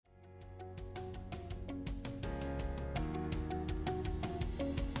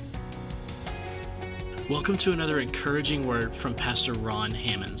Welcome to another encouraging word from Pastor Ron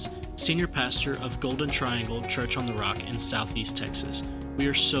Hammonds, Senior Pastor of Golden Triangle Church on the Rock in Southeast Texas. We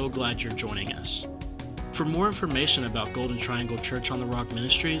are so glad you're joining us. For more information about Golden Triangle Church on the Rock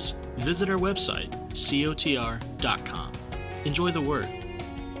Ministries, visit our website, cotr.com. Enjoy the word.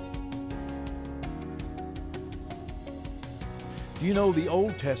 You know, the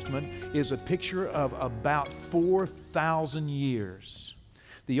Old Testament is a picture of about 4,000 years.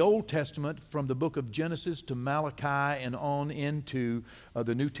 The Old Testament, from the book of Genesis to Malachi and on into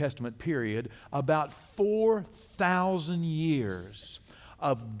the New Testament period, about 4,000 years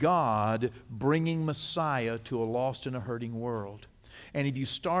of God bringing Messiah to a lost and a hurting world. And if you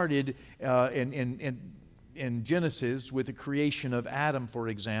started in Genesis with the creation of Adam, for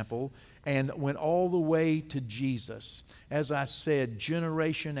example, and went all the way to Jesus, as I said,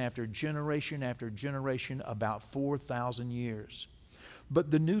 generation after generation after generation, about 4,000 years. But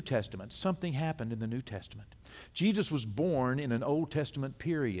the New Testament, something happened in the New Testament. Jesus was born in an Old Testament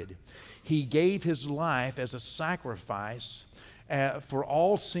period. He gave his life as a sacrifice for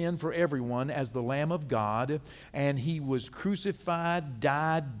all sin, for everyone, as the Lamb of God, and he was crucified,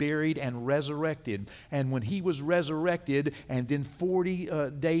 died, buried, and resurrected. And when he was resurrected, and then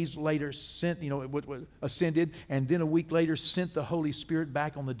 40 days later ascended, and then a week later sent the Holy Spirit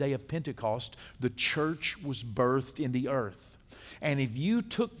back on the day of Pentecost, the church was birthed in the earth. And if you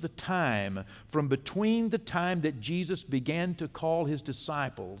took the time from between the time that Jesus began to call his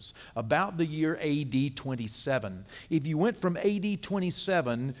disciples, about the year AD 27, if you went from AD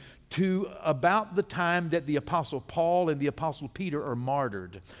 27 to about the time that the Apostle Paul and the Apostle Peter are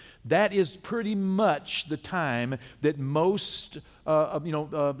martyred, that is pretty much the time that most,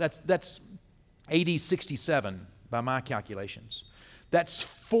 that's AD 67 by my calculations. That's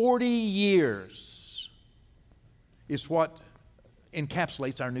 40 years is what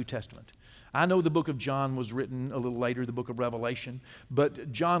encapsulates our New Testament. I know the book of John was written a little later, the book of Revelation,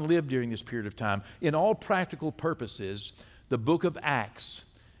 but John lived during this period of time. In all practical purposes, the book of Acts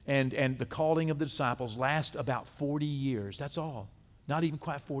and the calling of the disciples last about 40 years. That's all. Not even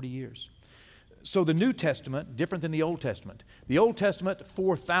quite 40 years. So the New Testament, different than the Old Testament. The Old Testament,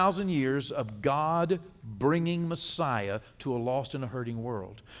 4,000 years of God bringing Messiah to a lost and a hurting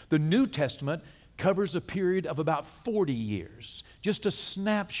world. The New Testament covers a period of about 40 years, just a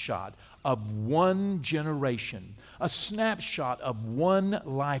snapshot of one generation, a snapshot of one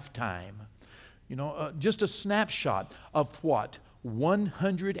lifetime. Just a snapshot of what?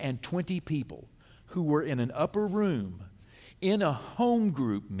 120 people who were in an upper room in a home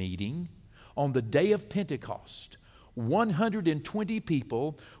group meeting on the day of Pentecost. 120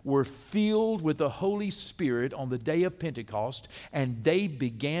 people were filled with the Holy Spirit on the day of Pentecost, and they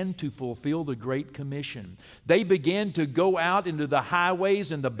began to fulfill the Great Commission. They began to go out into the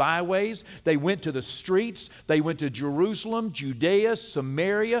highways and the byways. They went to the streets. They went to Jerusalem, Judea,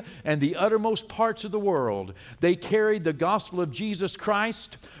 Samaria, and the uttermost parts of the world. They carried the gospel of Jesus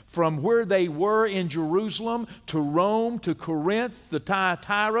Christ from where they were in Jerusalem to Rome, to Corinth, to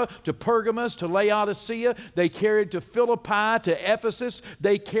Thyatira, to Pergamos, to Laodicea. They carried to Philippi, to Ephesus.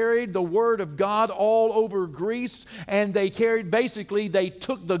 They carried the Word of God all over Greece. And they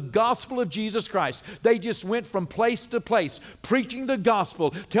took the gospel of Jesus Christ. They just went from place to place, preaching the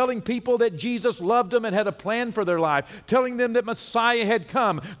gospel, telling people that Jesus loved them and had a plan for their life, telling them that Messiah had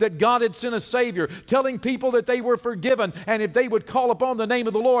come, that God had sent a Savior, telling people that they were forgiven, and if they would call upon the name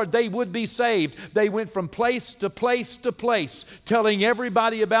of the Lord, they would be saved. They went from place to place to place, telling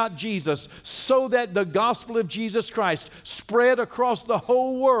everybody about Jesus, so that the gospel of Jesus Christ spread across the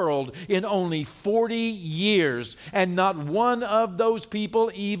whole world in only 40 years. And not one of those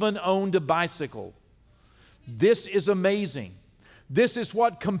people even owned a bicycle. This is amazing. This is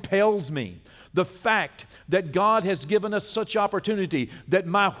what compels me. The fact that God has given us such opportunity that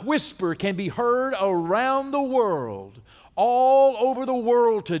my whisper can be heard around the world. All over the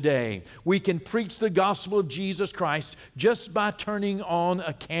world today, we can preach the gospel of Jesus Christ just by turning on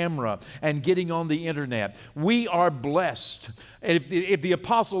a camera and getting on the internet. We are blessed. If the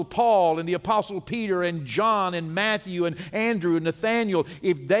Apostle Paul and the Apostle Peter and John and Matthew and Andrew and Nathaniel,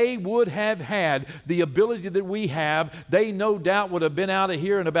 if they would have had the ability that we have, they no doubt would have been out of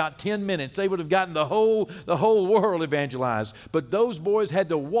here in about 10 minutes. They would have gotten the whole world evangelized. But those boys had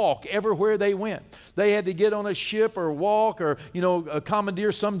to walk everywhere they went. They had to get on a ship or walk or,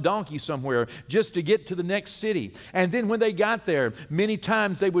 commandeer some donkey somewhere just to get to the next city. And then when they got there, many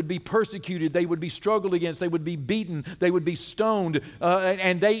times they would be persecuted, they would be struggled against, they would be beaten, they would be stoned,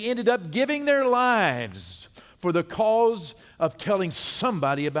 and they ended up giving their lives for the cause of telling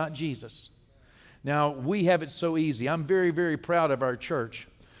somebody about Jesus. Now, we have it so easy. I'm very, very proud of our church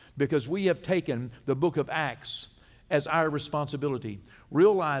because we have taken the book of Acts as our responsibility,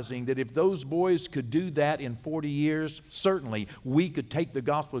 realizing that if those boys could do that in 40 years, certainly we could take the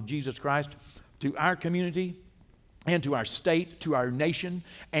gospel of Jesus Christ to our community and to our state, to our nation,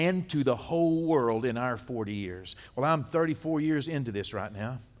 and to the whole world in our 40 years. Well, I'm 34 years into this right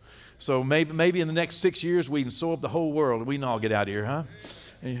now. So maybe in the next 6 years we can sew up the whole world and we can all get out of here,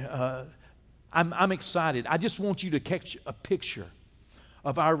 huh? I'm excited. I just want you to catch a picture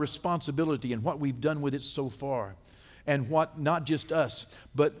of our responsibility and what we've done with it so far. And what, not just us,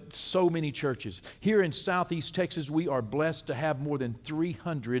 but so many churches. Here in Southeast Texas, we are blessed to have more than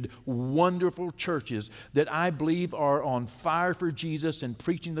 300 wonderful churches that I believe are on fire for Jesus and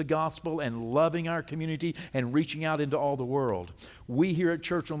preaching the gospel and loving our community and reaching out into all the world. We here at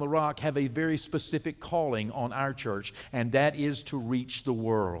Church on the Rock have a very specific calling on our church, and that is to reach the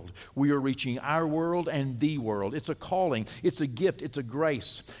world. We are reaching our world and the world. It's a calling, it's a gift, it's a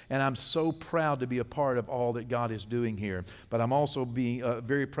grace, and I'm so proud to be a part of all that God is doing here. But I'm also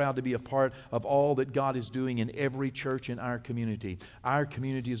very proud to be a part of all that God is doing in every church in our community. Our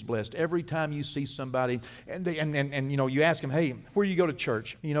community is blessed. Every time you see somebody, and you know, you ask them, hey, where do you go to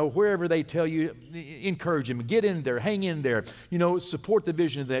church? You know, wherever they tell you, encourage them, get in there, hang in there. You know, support the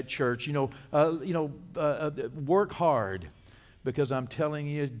vision of that church. Work hard, because I'm telling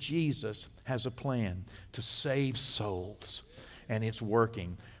you, Jesus has a plan to save souls, and it's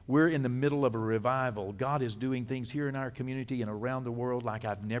working. We're in the middle of a revival. God is doing things here in our community and around the world like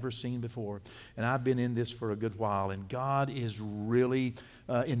I've never seen before. And I've been in this for a good while. And God is really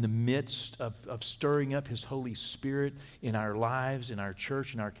in the midst of stirring up His Holy Spirit in our lives, in our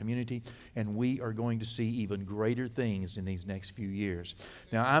church, in our community. And we are going to see even greater things in these next few years.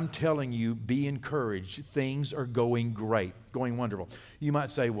 Now, I'm telling you, be encouraged. Things are going great, going wonderful. You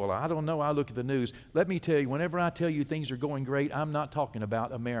might say, well, I don't know. I look at the news. Let me tell you, whenever I tell you things are going great, I'm not talking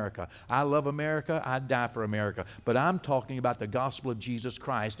about America. I love America. I'd die for America. But I'm talking about the gospel of Jesus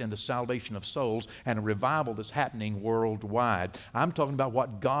Christ and the salvation of souls and a revival that's happening worldwide. I'm talking about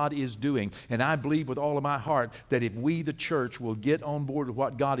what God is doing. And I believe with all of my heart that if we, the church, will get on board with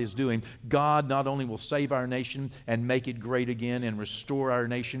what God is doing, God not only will save our nation and make it great again and restore our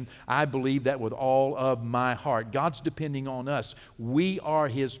nation, I believe that with all of my heart. God's depending on us. We are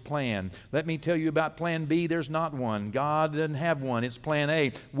His plan. Let me tell you about plan B. There's not one. God doesn't have one. It's plan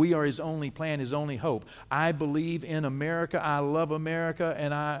A. We are His only plan, His only hope. I believe in America. I love America,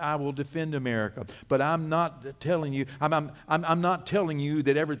 and I will defend America. But I'm not telling you, I'm not telling you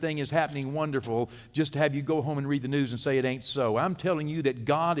that everything is happening wonderful just to have you go home and read the news and say it ain't so. I'm telling you that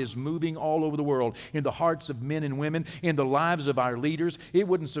God is moving all over the world in the hearts of men and women, in the lives of our leaders. It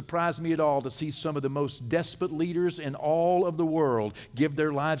wouldn't surprise me at all to see some of the most desperate leaders in all of the world give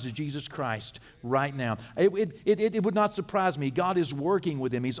their lives to Jesus Christ right now. It would not surprise me. God is working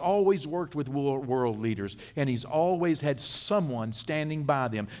with them. He's always worked with world leaders, and He's always had someone standing by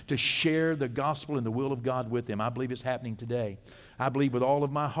them to share the gospel and the will of God with them. I believe it's happening today. I believe with all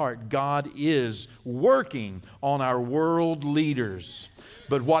of my heart God is working on our world leaders.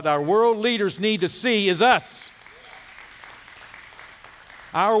 But what our world leaders need to see is us.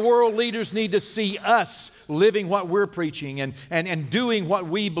 Our world leaders need to see us living what we're preaching and doing what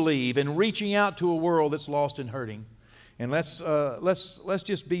we believe and reaching out to a world that's lost and hurting. And let's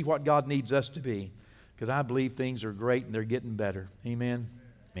just be what God needs us to be, because I believe things are great and they're getting better. Amen?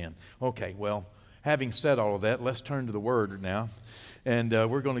 Amen. Okay, well, having said all of that, let's turn to the Word now. And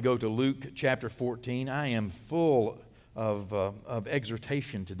we're going to go to Luke chapter 14. I am full of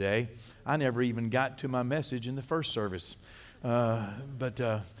exhortation today. I never even got to my message in the first service.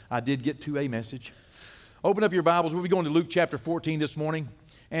 But I did get to a message. Open up your Bibles. We'll be going to Luke chapter 14 this morning.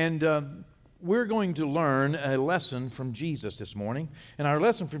 And we're going to learn a lesson from Jesus this morning. And our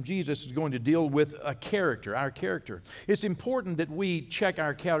lesson from Jesus is going to deal with a character, our character. It's important that we check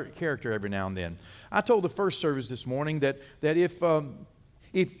our character every now and then. I told the first service this morning that if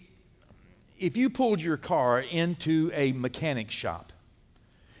you pulled your car into a mechanic shop,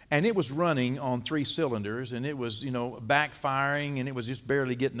 and it was running on 3 cylinders, and it was, backfiring, and it was just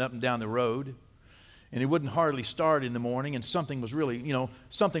barely getting up and down the road, and it wouldn't hardly start in the morning, and something was really,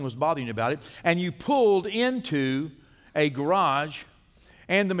 something was bothering you about it, and you pulled into a garage,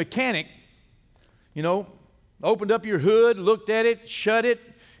 and the mechanic, opened up your hood, looked at it, shut it,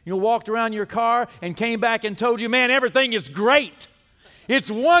 walked around your car, and came back and told you, man, everything is great.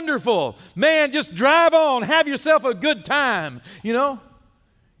 It's wonderful. Man, just drive on. Have yourself a good time,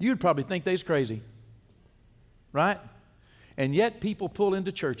 You'd probably think they's crazy, right? And yet people pull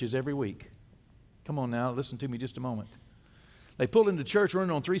into churches every week. Come on now, listen to me just a moment. They pull into church running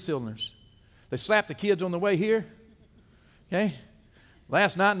on 3 cylinders. They slap the kids on the way here, okay?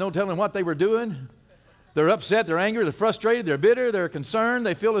 Last night, no telling what they were doing. They're upset, they're angry, they're frustrated, they're bitter, they're concerned,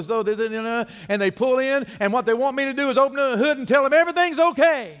 they feel as though and they pull in, and what they want me to do is open the hood and tell them everything's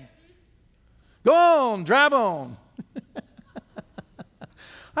okay. Go on, drive on.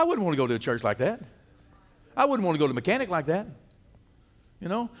 I wouldn't want to go to a church like that. I wouldn't want to go to a mechanic like that. You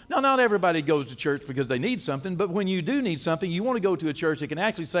know? Now, not everybody goes to church because they need something, but when you do need something, you want to go to a church that can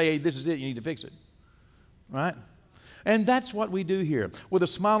actually say, hey, this is it, you need to fix it. Right? And that's what we do here, with a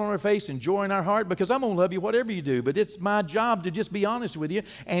smile on our face and joy in our heart, because I'm going to love you whatever you do, but it's my job to just be honest with you,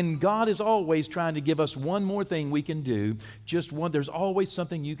 and God is always trying to give us one more thing we can do, just one. There's always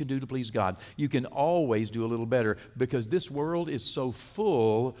something you can do to please God. You can always do a little better, because this world is so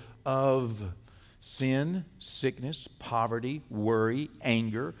full of sin, sickness, poverty, worry,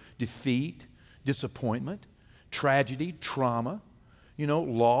 anger, defeat, disappointment, tragedy, trauma,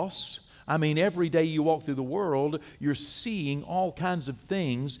 loss. I mean, every day you walk through the world, you're seeing all kinds of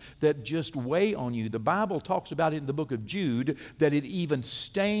things that just weigh on you. The Bible talks about it in the book of Jude, that it even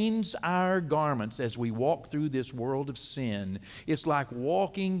stains our garments as we walk through this world of sin. It's like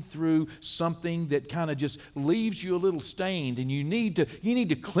walking through something that kind of just leaves you a little stained, and you need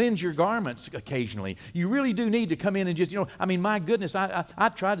to cleanse your garments occasionally. You really do need to come in and just, my goodness,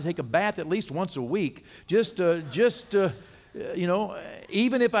 I try to take a bath at least once a week,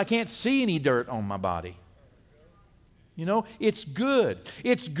 even if I can't see any dirt on my body. It's good.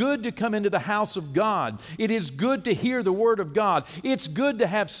 It's good to come into the house of God. It is good to hear the Word of God. It's good to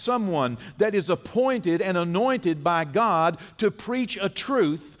have someone that is appointed and anointed by God to preach a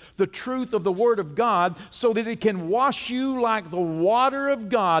truth, the truth of the Word of God, so that it can wash you like the water of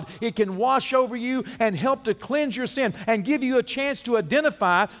God. It can wash over you and help to cleanse your sin and give you a chance to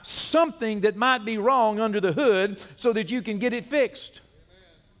identify something that might be wrong under the hood so that you can get it fixed.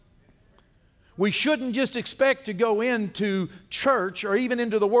 We shouldn't just expect to go into church or even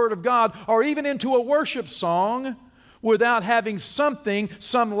into the Word of God or even into a worship song without having some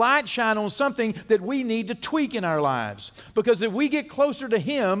light shine on something that we need to tweak in our lives. Because if we get closer to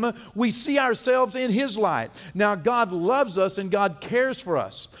Him, we see ourselves in His light. Now, God loves us and God cares for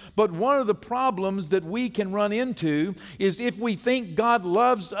us. But one of the problems that we can run into is if we think God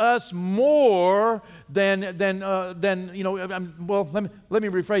loves us more than let me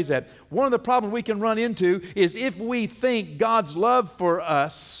rephrase that. One of the problems we can run into is if we think God's love for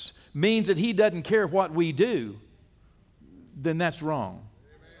us means that He doesn't care what we do, then that's wrong.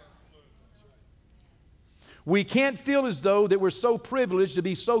 We can't feel as though that we're so privileged to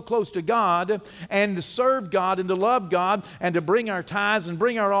be so close to God and to serve God and to love God and to bring our tithes and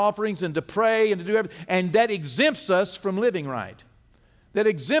bring our offerings and to pray and to do everything, and that exempts us from living right. That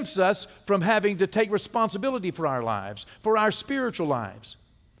exempts us from having to take responsibility for our lives, for our spiritual lives.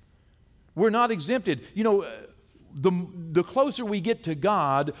 We're not exempted. The closer we get to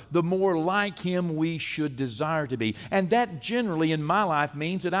God, the more like Him we should desire to be. And that generally in my life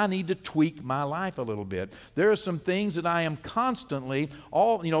means that I need to tweak my life a little bit. There are some things that I am constantly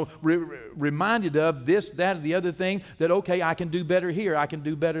reminded of, this, that, or the other thing, that okay, I can do better here, I can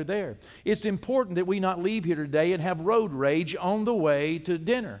do better there. It's important that we not leave here today and have road rage on the way to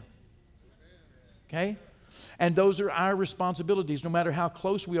dinner. Okay? And those are our responsibilities, no matter how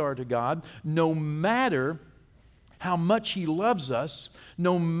close we are to God, no matter how much He loves us,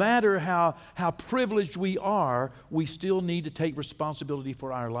 no matter how privileged we are, we still need to take responsibility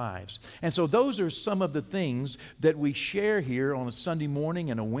for our lives. And so those are some of the things that we share here on a Sunday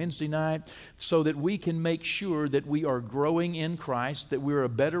morning and a Wednesday night so that we can make sure that we are growing in Christ, that we're a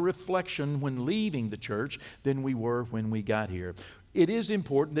better reflection when leaving the church than we were when we got here. It is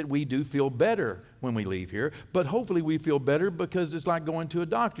important that we do feel better when we leave here, but hopefully we feel better because it's like going to a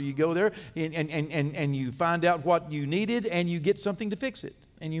doctor. You go there and you find out what you needed and you get something to fix it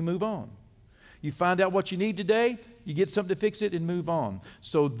and you move on. You find out what you need today, you get something to fix it and move on.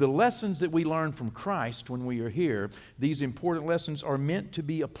 So the lessons that we learn from Christ when we are here, these important lessons are meant to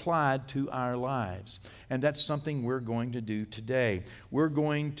be applied to our lives. And that's something we're going to do today. We're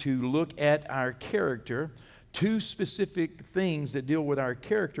going to look at our character. Two specific things that deal with our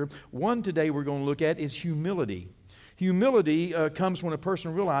character. One today we're going to look at is humility. Humility comes when a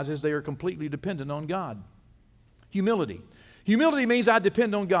person realizes they are completely dependent on God. Humility. Humility means I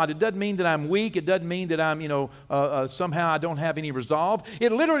depend on God. It doesn't mean that I'm weak. It doesn't mean that I'm, somehow I don't have any resolve.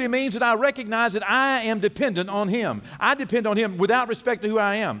 It literally means that I recognize that I am dependent on Him. I depend on Him without respect to who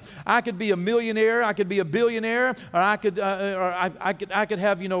I am. I could be a millionaire. I could be a billionaire, or I could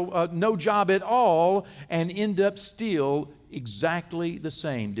have, no job at all and end up still exactly the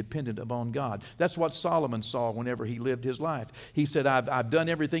same, dependent upon God. That's what Solomon saw whenever he lived his life. He said, I've done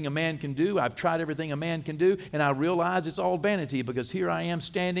everything a man can do. I've tried everything a man can do, and I realize it's all vanity, because here I am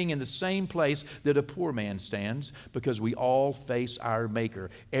standing in the same place that a poor man stands, because we all face our Maker.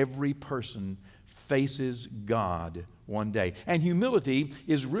 Every person faces God one day. And humility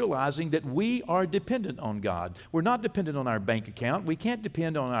is realizing that we are dependent on God. We're not dependent on our bank account. We can't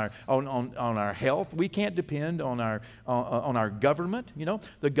depend on our health. We can't depend on our government. You know,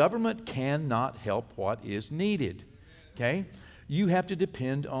 the government cannot help what is needed. Okay? You have to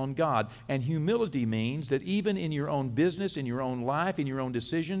depend on God. And humility means that even in your own business, in your own life, in your own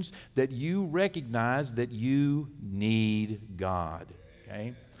decisions, that you recognize that you need God.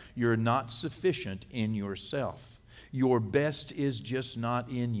 Okay? You're not sufficient in yourself. Your best is just not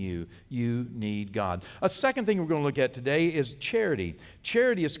in you. You need God. A second thing we're going to look at today is charity.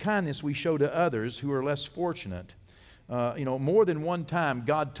 Charity is kindness we show to others who are less fortunate. More than one time,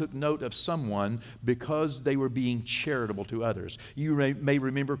 God took note of someone because they were being charitable to others. You may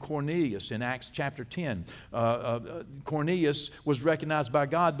remember Cornelius in Acts chapter 10. Cornelius was recognized by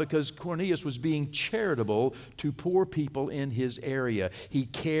God because Cornelius was being charitable to poor people in his area. He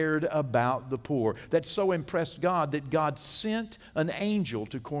cared about the poor. That so impressed God that God sent an angel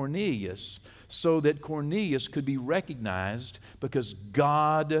to Cornelius so that Cornelius could be recognized, because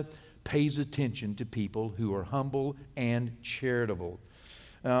God pays attention to people who are humble and charitable.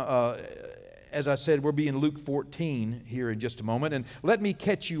 As I said, we'll be in Luke 14 here in just a moment, and let me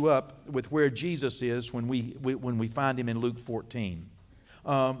catch you up with where Jesus is when we find him in Luke 14.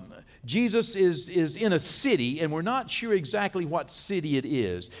 Jesus is in a city, and we're not sure exactly what city it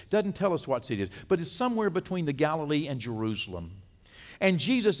is. It doesn't tell us what city it is, but it's somewhere between the Galilee and Jerusalem. And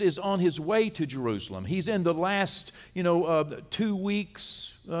Jesus is on his way to Jerusalem. He's in the last, 2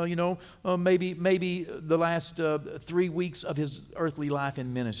 weeks, maybe the last 3 weeks of his earthly life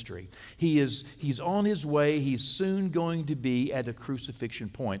and ministry. He's on his way. He's soon going to be at a crucifixion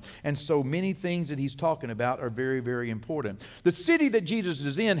point. And so many things that he's talking about are very, very important. The city that Jesus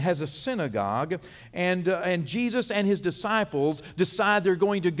is in has a synagogue, and Jesus and his disciples decide they're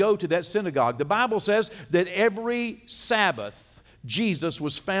going to go to that synagogue. The Bible says that every Sabbath, Jesus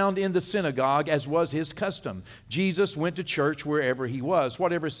was found in the synagogue, as was his custom. Jesus went to church wherever he was,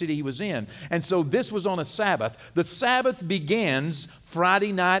 whatever city he was in. And so this was on a Sabbath. The Sabbath begins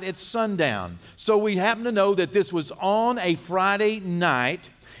Friday night at sundown. So we happen to know that this was on a Friday night.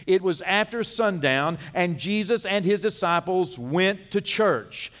 It was after sundown, and Jesus and his disciples went to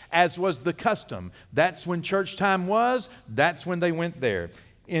church, as was the custom. That's when church time was. That's when they went there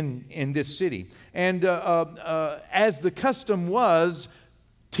in this city. And as the custom was,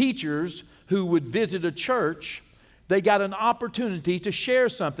 teachers who would visit a church, they got an opportunity to share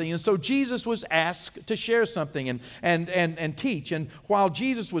something. And so Jesus was asked to share something and teach. And while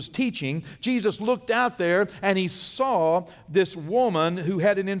Jesus was teaching, Jesus looked out there and he saw this woman who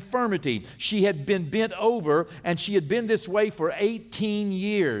had an infirmity. She had been bent over, and she had been this way for 18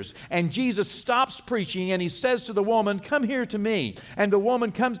 years. And Jesus stops preaching and he says to the woman, "Come here to me." And the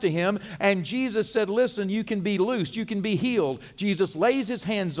woman comes to him, and Jesus said, "Listen, you can be loosed, you can be healed." Jesus lays his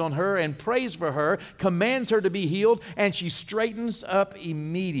hands on her and prays for her, commands her to be healed, and she straightens up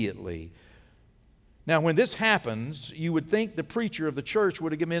immediately. Now, when this happens, you would think the preacher of the church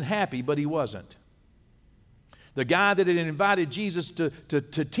would have been happy, but he wasn't. The guy that had invited Jesus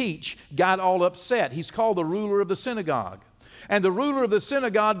to teach got all upset. He's called the ruler of the synagogue. And the ruler of the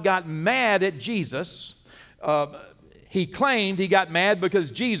synagogue got mad at Jesus. He claimed he got mad because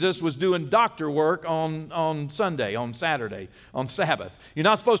Jesus was doing doctor work on Sunday, on Saturday, on Sabbath. You're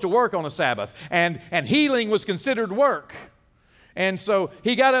not supposed to work on a Sabbath. And healing was considered work. And so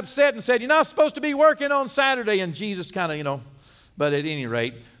he got upset and said, "You're not supposed to be working on Saturday." And Jesus kind of, but at any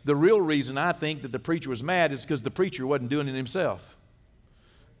rate, the real reason I think that the preacher was mad is because the preacher wasn't doing it himself.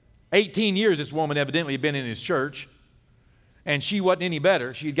 18 years this woman evidently had been in his church, and she wasn't any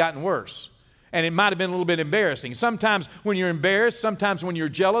better. She had gotten worse. And it might have been a little bit embarrassing. Sometimes when you're embarrassed, sometimes when you're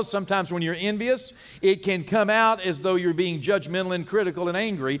jealous, sometimes when you're envious, it can come out as though you're being judgmental and critical and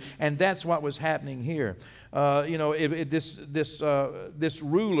angry, and that's what was happening here. This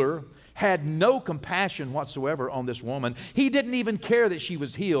ruler had no compassion whatsoever on this woman. He didn't even care that she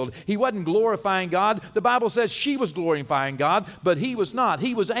was healed. He wasn't glorifying God. The Bible says she was glorifying God, but he was not.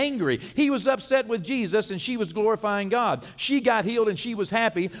 He was angry. He was upset with Jesus, and she was glorifying God. She got healed, and she was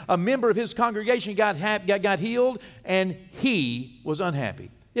happy. A member of his congregation got healed, and he was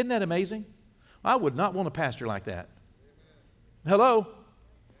unhappy. Isn't that amazing? I would not want a pastor like that. Hello?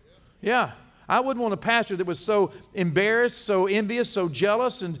 Yeah. I wouldn't want a pastor that was so embarrassed, so envious, so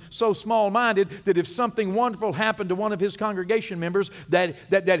jealous, and so small-minded that if something wonderful happened to one of his congregation members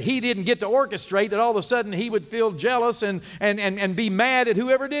that he didn't get to orchestrate, that all of a sudden he would feel jealous and be mad at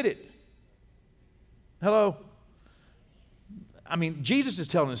whoever did it. Hello? I mean, Jesus is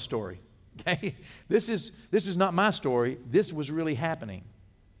telling this story. Okay? This is not my story. This was really happening.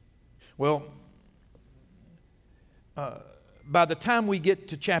 Well, by the time we get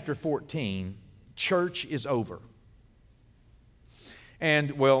to chapter 14, church is over.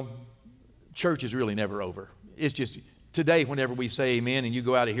 And, well, church is really never over. It's just, today, whenever we say amen and you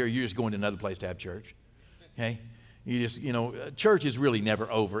go out of here, you're just going to another place to have church. Okay? You just, church is really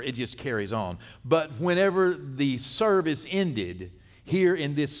never over. It just carries on. But whenever the service ended here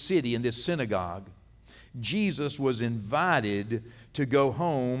in this city, in this synagogue, Jesus was invited to go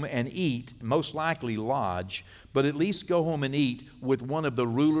home and eat, most likely lodge, but at least go home and eat with one of the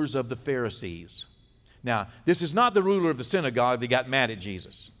rulers of the Pharisees. Now, this is not the ruler of the synagogue that got mad at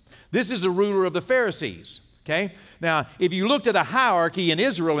Jesus. This is the ruler of the Pharisees, okay? Now, if you looked at a hierarchy in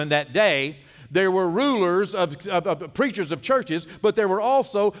Israel in that day, there were rulers of preachers of churches, but there were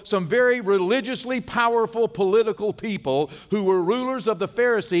also some very religiously powerful political people who were rulers of the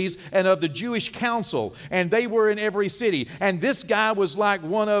Pharisees and of the Jewish council, and they were in every city. And this guy was like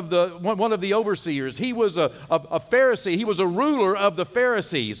one of the overseers. He was a Pharisee. He was a ruler of the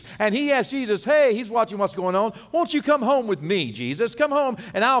Pharisees. And he asked Jesus, hey, he's watching what's going on. Won't you come home with me, Jesus? Come home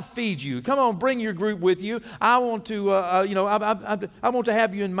and I'll feed you. Come on, bring your group with you. I want to, I want to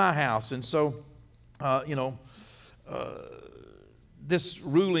have you in my house. And so, this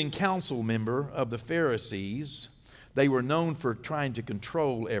ruling council member of the Pharisees, they were known for trying to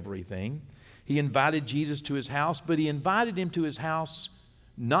control everything. He invited Jesus to his house, but he invited him to his house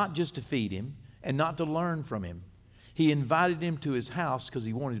not just to feed him and not to learn from him. He invited him to his house because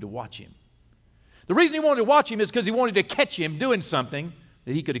he wanted to watch him. The reason he wanted to watch him is because he wanted to catch him doing something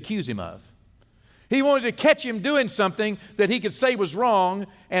that he could accuse him of. He wanted to catch him doing something that he could say was wrong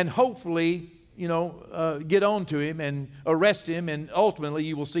and hopefully get on to him and arrest him, and ultimately,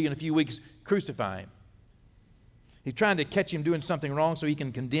 you will see in a few weeks, crucify him. He's trying to catch him doing something wrong so he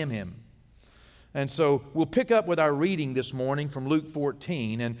can condemn him. And so we'll pick up with our reading this morning from Luke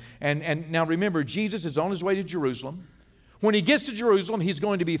 14. And now remember, Jesus is on his way to Jerusalem. When he gets to Jerusalem, he's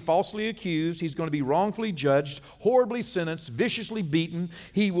going to be falsely accused. He's going to be wrongfully judged, horribly sentenced, viciously beaten.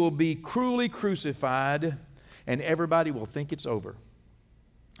 He will be cruelly crucified, and everybody will think it's over.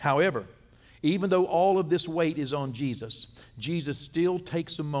 However, even though all of this weight is on Jesus, Jesus still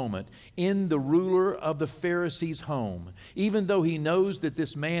takes a moment in the ruler of the Pharisees' home. Even though he knows that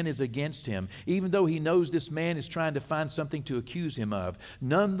this man is against him, even though he knows this man is trying to find something to accuse him of,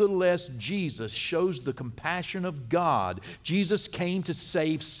 nonetheless, Jesus shows the compassion of God. Jesus came to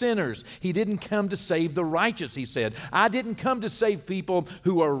save sinners. He didn't come to save the righteous, he said. I didn't come to save people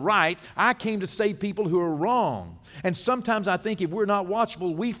who are right. I came to save people who are wrong. And sometimes I think if we're not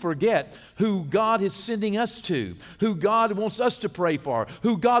watchful, we forget who God is sending us to, who God wants us to pray for,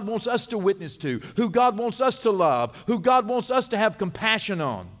 who God wants us to witness to, who God wants us to love, who God wants us to have compassion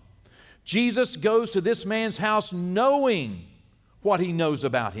on. Jesus goes to this man's house knowing what he knows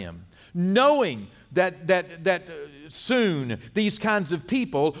about him, knowing that soon these kinds of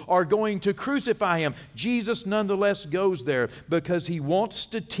people are going to crucify him. Jesus nonetheless goes there because he wants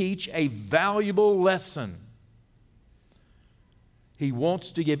to teach a valuable lesson. He wants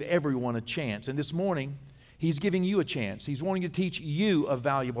to give everyone a chance. And this morning, he's giving you a chance. He's wanting to teach you a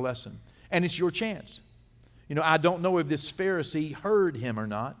valuable lesson. And it's your chance. I don't know if this Pharisee heard him or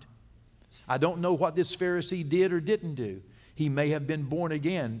not. I don't know what this Pharisee did or didn't do. He may have been born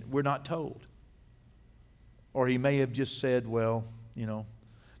again. We're not told. Or he may have just said, well,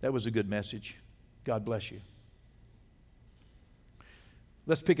 that was a good message. God bless you.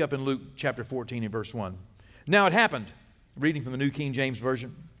 Let's pick up in Luke chapter 14 and verse 1. Now it happened, reading from the New King James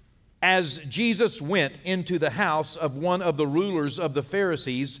Version, as Jesus went into the house of one of the rulers of the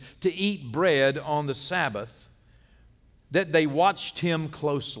Pharisees to eat bread on the Sabbath, that they watched him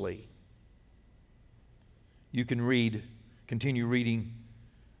closely. You can continue reading.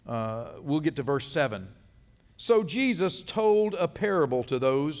 We'll get to verse 7. So Jesus told a parable to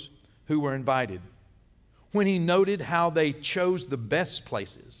those who were invited, when he noted how they chose the best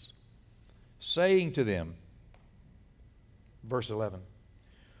places, saying to them, verse 11,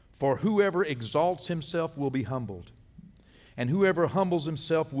 for whoever exalts himself will be humbled, and whoever humbles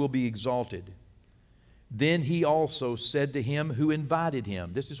himself will be exalted. Then he also said to him who invited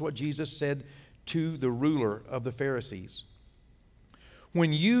him, this is what Jesus said to the ruler of the Pharisees,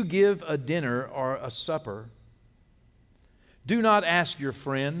 when you give a dinner or a supper, do not ask your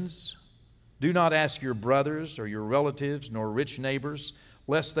friends, Do not ask your brothers or your relatives nor rich neighbors,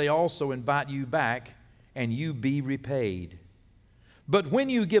 lest they also invite you back and you be repaid. But when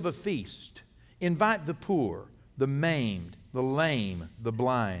you give a feast, invite the poor, the maimed, the lame, the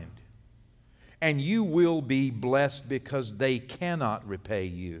blind, and you will be blessed because they cannot repay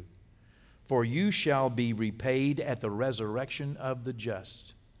you. For you shall be repaid at the resurrection of the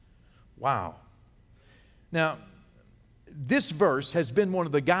just. Wow. Now, this verse has been one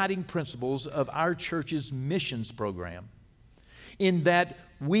of the guiding principles of our church's missions program, in that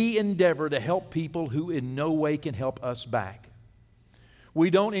we endeavor to help people who in no way can help us back. We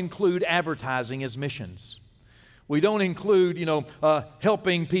don't include advertising as missions. We don't include,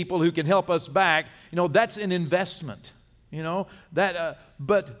 helping people who can help us back. That's an investment.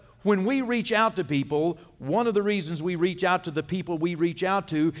 But when we reach out to people, one of the reasons we reach out to the people we reach out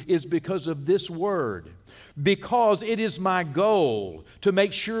to is because of this word. Because it is my goal to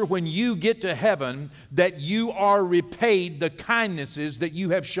make sure when you get to heaven that you are repaid the kindnesses that you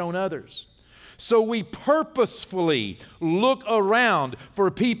have shown others. So we purposefully look around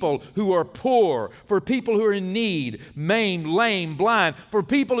for people who are poor, for people who are in need, maimed, lame, blind, for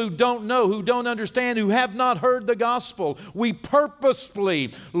people who don't know, who don't understand, who have not heard the gospel. We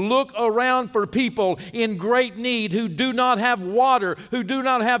purposefully look around for people in great need who do not have water, who do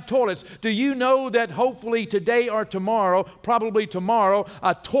not have toilets. Do you know that hopefully today or tomorrow, probably tomorrow,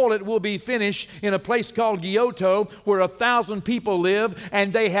 a toilet will be finished in a place called Giotto where 1,000 people live,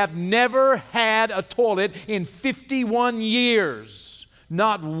 and they have never had a toilet in 51 years.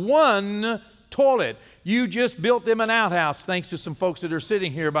 Not one toilet. You just built them an outhouse, thanks to some folks that are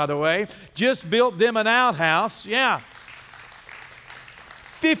sitting here, by the way. Just built them an outhouse. Yeah.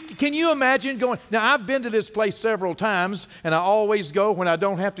 50, can you imagine going? Now, I've been to this place several times, and I always go when I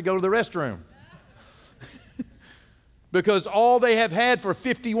don't have to go to the restroom. Because all they have had for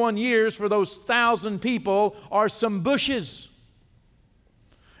 51 years for those 1,000 people are some bushes.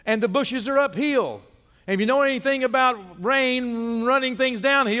 And the bushes are uphill. And if you know anything about rain running things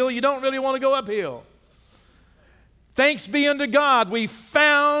downhill, you don't really want to go uphill. Thanks be unto God, we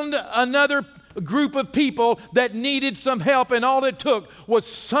found another group of people that needed some help, and all it took was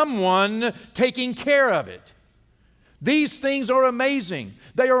someone taking care of it. These things are amazing.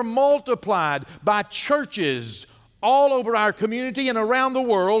 They are multiplied by churches all over our community and around the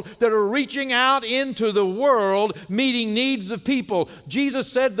world that are reaching out into the world, meeting needs of people.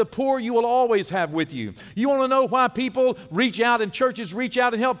 Jesus said, the poor you will always have with you. You want to know why people reach out and churches reach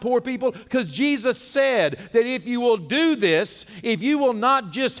out and help poor people? Because Jesus said that if you will do this, if you will not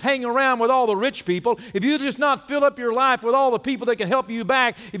just hang around with all the rich people, if you just not fill up your life with all the people that can help you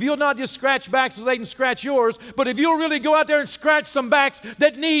back, if you'll not just scratch backs so they can scratch yours, but if you'll really go out there and scratch some backs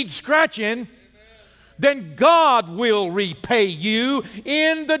that need scratching, then God will repay you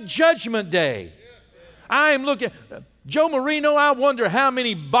in the judgment day. I am looking, Joe Marino, I wonder how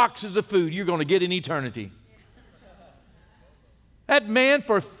many boxes of food you're going to get in eternity. That man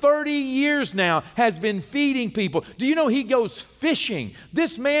for 30 years now has been feeding people. Do you know he goes fishing?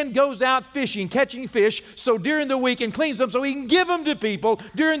 This man goes out fishing, catching fish, so during the week and cleans them so he can give them to people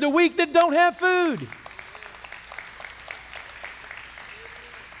during the week that don't have food.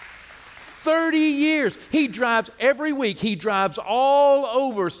 30 years. He drives every week. He drives all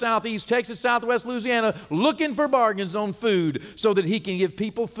over Southeast Texas, Southwest Louisiana, looking for bargains on food so that he can give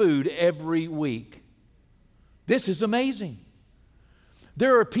people food every week. This is amazing.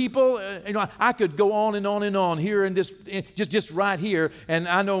 There are people, I could go on and on and on here in this, just right here, and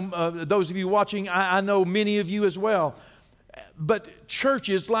I know those of you watching, I know many of you as well. But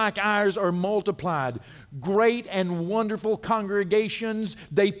churches like ours are multiplied. Great and wonderful congregations,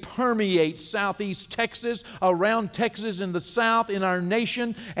 they permeate Southeast Texas, around Texas in the South, in our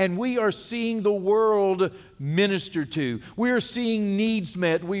nation, and we are seeing the world ministered to. We are seeing needs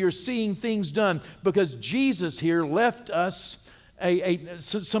met. We are seeing things done because Jesus here left us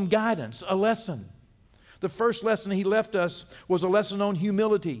some guidance, a lesson. The first lesson he left us was a lesson on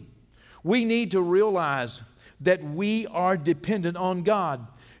humility. We need to realize that we are dependent on God.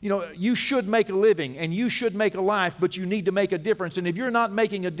 You know, you should make a living and you should make a life, but you need to make a difference. And if you're not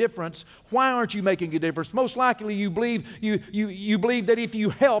making a difference, why aren't you making a difference? Most likely you believe that if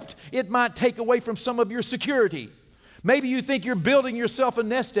you helped, it might take away from some of your security. Maybe you think you're building yourself a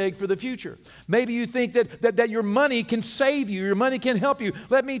nest egg for the future. Maybe you think that your money can save you, your money can help you.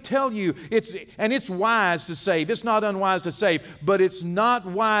 Let me tell you, it's wise to save. It's not unwise to save, but it's not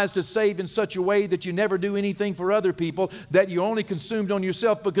wise to save in such a way that you never do anything for other people, that you're only consumed on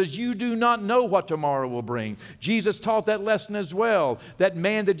yourself, because you do not know what tomorrow will bring. Jesus taught that lesson as well. That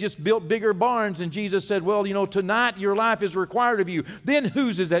man that just built bigger barns, and Jesus said, well, tonight your life is required of you. Then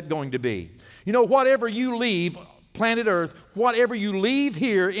whose is that going to be? Whatever you leave planet Earth, whatever you leave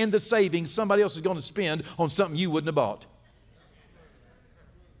here in the savings, somebody else is going to spend on something you wouldn't have bought.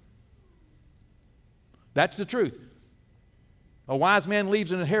 That's the truth. A wise man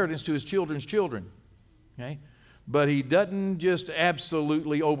leaves an inheritance to his children's children. Okay? But he doesn't just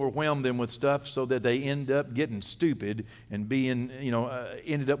absolutely overwhelm them with stuff so that they end up getting stupid and being,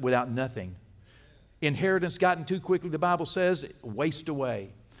 ended up without nothing. Inheritance gotten too quickly, the Bible says, waste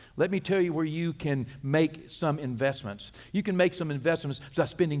away. Let me tell you where you can make some investments. You can make some investments by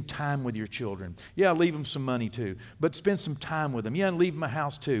spending time with your children. Yeah, leave them some money too, but spend some time with them. Yeah, and leave them a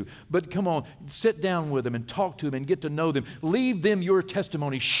house too. But come on, sit down with them and talk to them and get to know them. Leave them your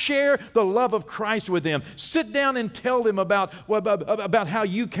testimony. Share the love of Christ with them. Sit down and tell them about how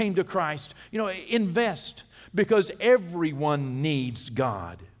you came to Christ. Invest, because everyone needs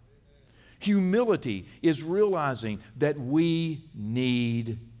God. Humility is realizing that we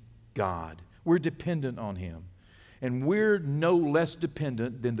need God. We're dependent on Him. And we're no less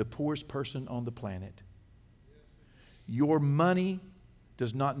dependent than the poorest person on the planet. Your money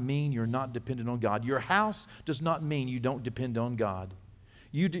does not mean you're not dependent on God. Your house does not mean you don't depend on God.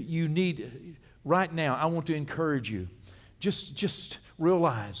 You need, right now, I want to encourage you, just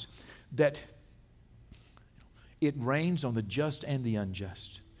realize that it rains on the just and the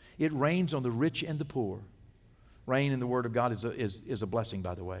unjust. It rains on the rich and the poor. Rain in the Word of God is a blessing,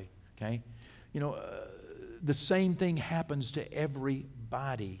 by the way. Okay? The same thing happens to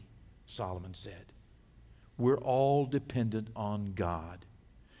everybody, Solomon said. We're all dependent on God.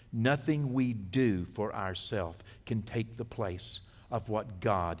 Nothing we do for ourselves can take the place of what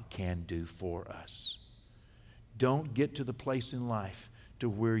God can do for us. Don't get to the place in life to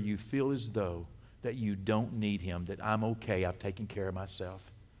where you feel as though that you don't need Him, that I'm okay, I've taken care of myself.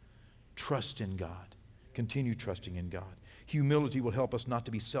 Trust in God. Continue trusting in God. Humility will help us not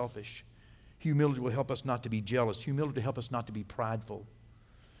to be selfish. Humility will help us not to be jealous. Humility will help us not to be prideful.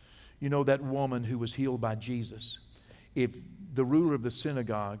 That woman who was healed by Jesus, if the ruler of the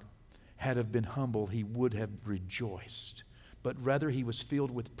synagogue had have been humble, he would have rejoiced. But rather he was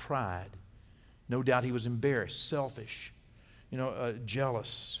filled with pride. No doubt he was embarrassed, selfish,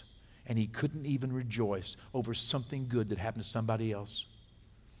 jealous. And he couldn't even rejoice over something good that happened to somebody else.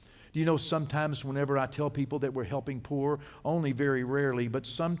 Do you know, sometimes whenever I tell people that we're helping poor, only very rarely, but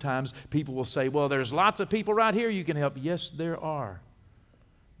sometimes people will say, well, there's lots of people right here you can help. Yes, there are.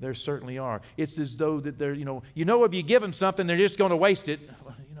 There certainly are. It's as though that they're, if you give them something, they're just going to waste it.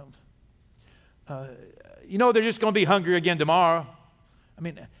 They're just going to be hungry again tomorrow. I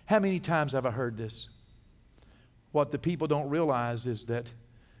mean, how many times have I heard this? What the people don't realize is that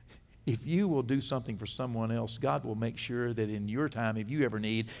if you will do something for someone else, God will make sure that in your time, if you ever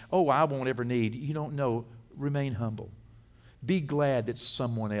need, I won't ever need. You don't know. Remain humble. Be glad that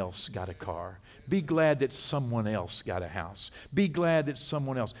someone else got a car. Be glad that someone else got a house. Be glad that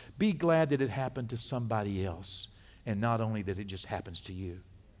someone else. Be glad that it happened to somebody else, and not only that it just happens to you.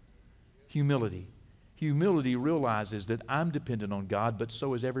 Humility. Humility realizes that I'm dependent on God, but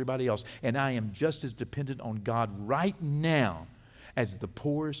so is everybody else. And I am just as dependent on God right now as the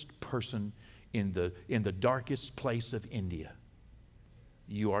poorest person in the darkest place of India.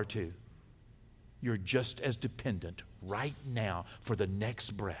 You are too. You're just as dependent right now for the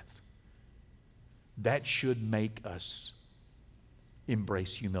next breath. That should make us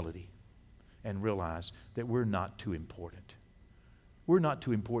embrace humility and realize that we're not too important. We're not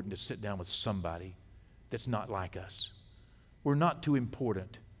too important to sit down with somebody that's not like us. We're not too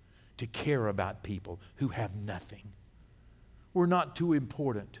important to care about people who have nothing. We're not too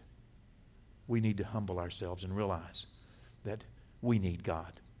important. We need to humble ourselves and realize that we need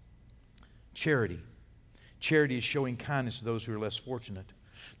God. Charity. Charity is showing kindness to those who are less fortunate.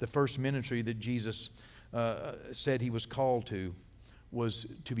 The first ministry that Jesus said He was called to was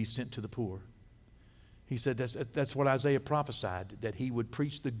to be sent to the poor. He said that's what Isaiah prophesied, that He would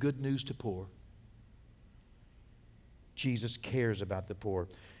preach the good news to poor. Jesus cares about the poor.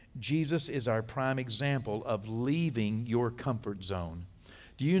 Jesus is our prime example of leaving your comfort zone.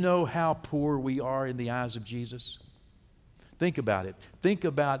 Do you know how poor we are in the eyes of Jesus? Think about it. Think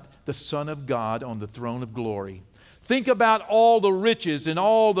about the Son of God on the throne of glory. Think about all the riches and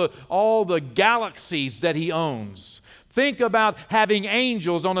all the galaxies that He owns. Think about having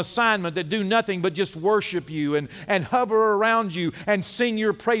angels on assignment that do nothing but just worship you and hover around you and sing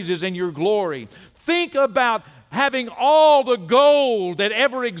your praises and your glory. Think about having all the gold that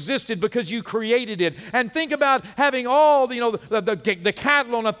ever existed because you created it. And think about having all the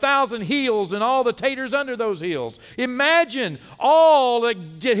cattle on 1,000 hills and all the taters under those hills. Imagine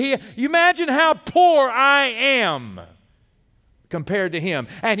imagine how poor I am compared to Him.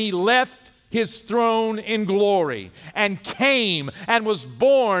 And He left His throne in glory and came and was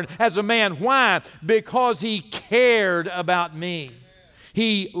born as a man. Why? Because He cared about me.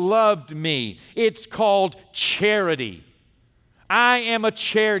 He loved me. It's called charity. I am a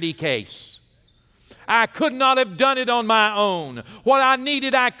charity case. I could not have done it on my own. What I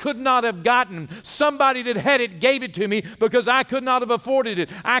needed, I could not have gotten. Somebody that had it gave it to me because I could not have afforded it.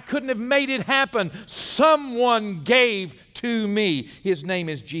 I couldn't have made it happen. Someone gave to me. His name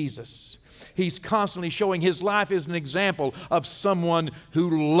is Jesus. He's constantly showing His life as an example of someone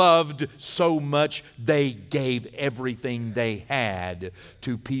who loved so much they gave everything they had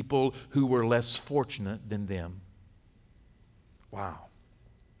to people who were less fortunate than them. Wow.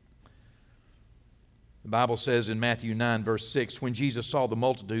 The Bible says in Matthew 9, verse 6, when Jesus saw the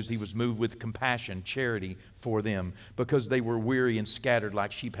multitudes, He was moved with compassion, charity for them, because they were weary and scattered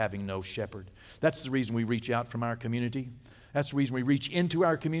like sheep having no shepherd. That's the reason we reach out from our community. That's the reason we reach into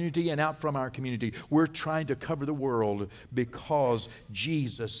our community and out from our community. We're trying to cover the world because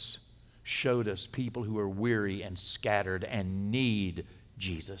Jesus showed us people who are weary and scattered and need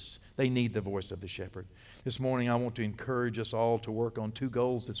Jesus. They need the voice of the shepherd. This morning, I want to encourage us all to work on 2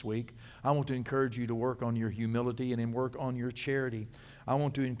 goals this week. I want to encourage you to work on your humility and then work on your charity. I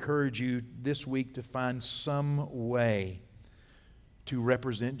want to encourage you this week to find some way to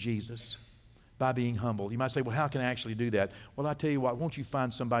represent Jesus by being humble. You might say, well, how can I actually do that? Well, I tell you what, won't you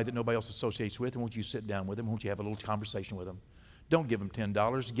find somebody that nobody else associates with, and won't you sit down with them? Won't you have a little conversation with them? Don't give them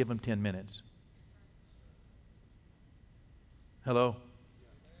 $10, give them 10 minutes. Hello?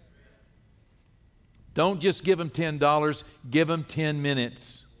 Don't just give them $10, give them 10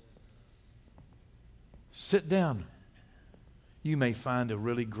 minutes. Sit down. You may find a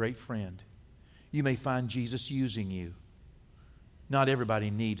really great friend. You may find Jesus using you. Not everybody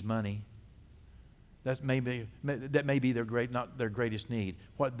needs money. That may be not their greatest need.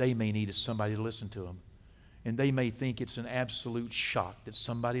 What they may need is somebody to listen to them. And they may think it's an absolute shock that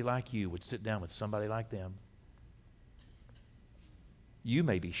somebody like you would sit down with somebody like them. You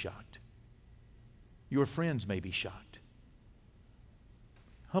may be shocked. Your friends may be shocked.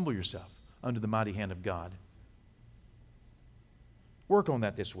 Humble yourself under the mighty hand of God. Work on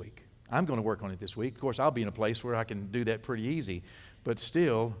that this week. I'm going to work on it this week. Of course, I'll be in a place where I can do that pretty easy. But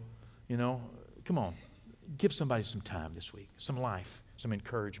still, come on. Give somebody some time this week, some life, some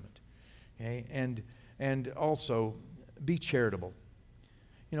encouragement. Okay? And also, be charitable.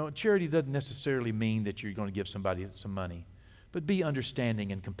 Charity doesn't necessarily mean that you're going to give somebody some money, but be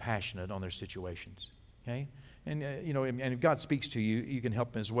understanding and compassionate on their situations. Okay? And if God speaks to you, you can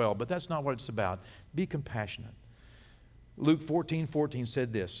help them as well. But that's not what it's about. Be compassionate. Luke 14:14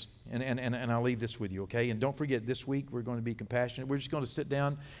 said this, and I'll leave this with you, okay? And don't forget, this week we're going to be compassionate. We're just going to sit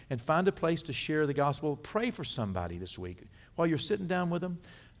down and find a place to share the gospel. Pray for somebody this week. While you're sitting down with them,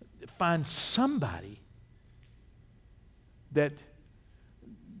 find somebody that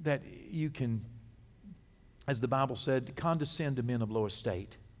you can, as the Bible said, condescend to men of low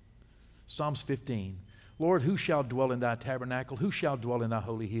estate. Psalms 15. Lord, who shall dwell in thy tabernacle? Who shall dwell in thy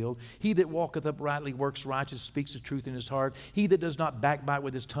holy hill? He that walketh uprightly, works righteous, speaks the truth in his heart. He that does not backbite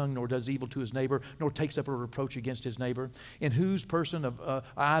with his tongue, nor does evil to his neighbor, nor takes up a reproach against his neighbor, in whose person of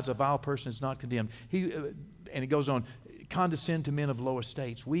eyes a vile person is not condemned. And it goes on, condescend to men of low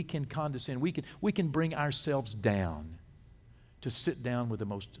estates. We can condescend. We can bring ourselves down to sit down with the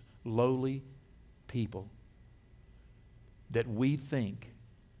most lowly people that we think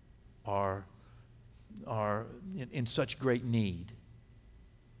are in such great need.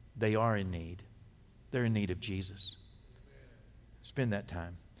 They are in need. They're in need of Jesus. Spend that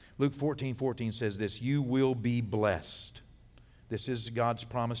time. Luke 14:14 says this, you will be blessed. This is God's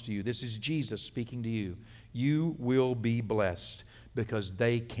promise to you. This is Jesus speaking to you. You will be blessed because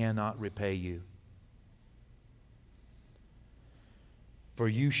they cannot repay you. For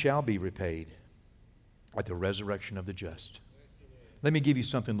you shall be repaid at the resurrection of the just. Let me give you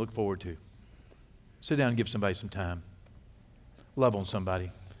something to look forward to. Sit down and give somebody some time. Love on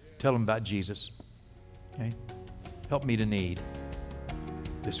somebody. Tell them about Jesus. Okay? Help me to need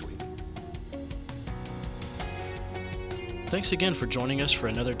this week. Thanks again for joining us for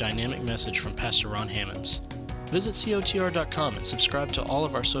another dynamic message from Pastor Ron Hammonds. Visit cotr.com and subscribe to all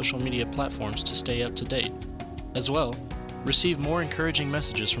of our social media platforms to stay up to date. As well, receive more encouraging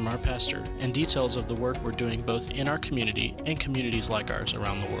messages from our pastor and details of the work we're doing both in our community and communities like ours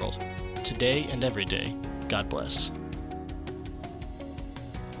around the world. Today and every day, God bless.